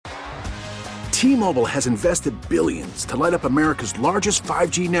T-Mobile has invested billions to light up America's largest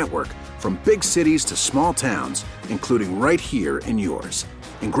 5G network, from big cities to small towns, including right here in yours.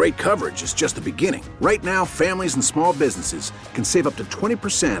 And great coverage is just the beginning. Right now, families and small businesses can save up to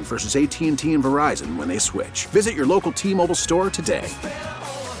 20% versus AT&T and Verizon when they switch. Visit your local T-Mobile store today.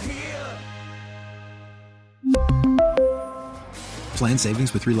 Plan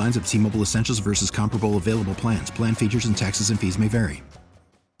savings with 3 lines of T-Mobile Essentials versus comparable available plans. Plan features and taxes and fees may vary.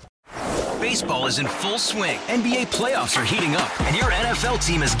 Baseball is in full swing. NBA playoffs are heating up, and your NFL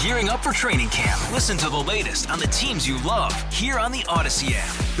team is gearing up for training camp. Listen to the latest on the teams you love here on the Odyssey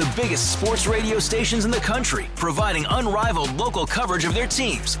app. The biggest sports radio stations in the country, providing unrivaled local coverage of their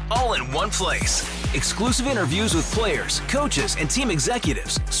teams, all in one place. Exclusive interviews with players, coaches, and team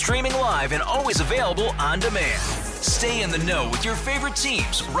executives, streaming live and always available on demand. Stay in the know with your favorite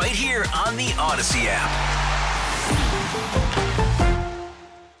teams right here on the Odyssey app.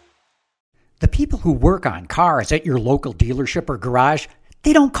 The people who work on cars at your local dealership or garage,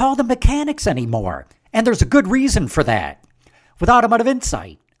 they don't call them mechanics anymore. And there's a good reason for that. With Automotive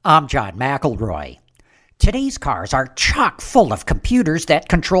Insight, I'm John McElroy. Today's cars are chock full of computers that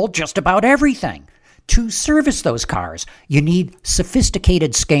control just about everything. To service those cars, you need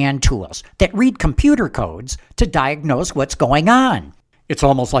sophisticated scan tools that read computer codes to diagnose what's going on. It's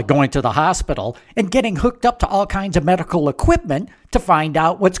almost like going to the hospital and getting hooked up to all kinds of medical equipment to find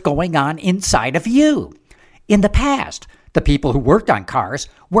out what's going on inside of you. In the past, the people who worked on cars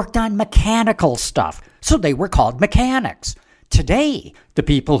worked on mechanical stuff, so they were called mechanics. Today, the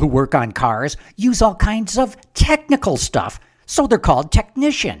people who work on cars use all kinds of technical stuff, so they're called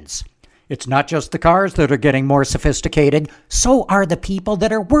technicians. It's not just the cars that are getting more sophisticated, so are the people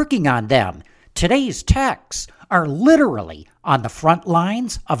that are working on them. Today's techs are literally on the front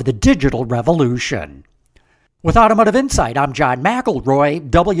lines of the digital revolution. With Automotive Insight, I'm John McElroy,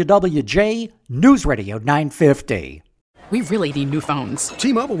 WWJ News Radio 950. We really need new phones.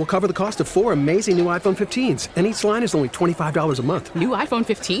 T-Mobile will cover the cost of 4 amazing new iPhone 15s, and each line is only $25 a month. New iPhone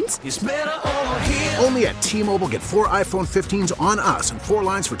 15s? It's better over here. Only at T-Mobile, get 4 iPhone 15s on us and 4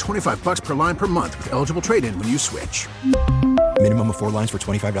 lines for $25 per line per month with eligible trade-in when you switch. Minimum of 4 lines for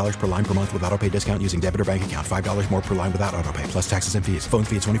 $25 per line per month with autopay discount using debit or bank account. $5 more per line without autopay, plus taxes and fees. Phone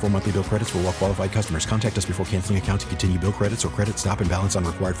fee at 24 monthly bill credits for well-qualified customers. Contact us before canceling account to continue bill credits or credit stop and balance on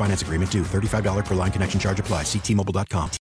required finance agreement due. $35 per line connection charge applies. See T-Mobile.com.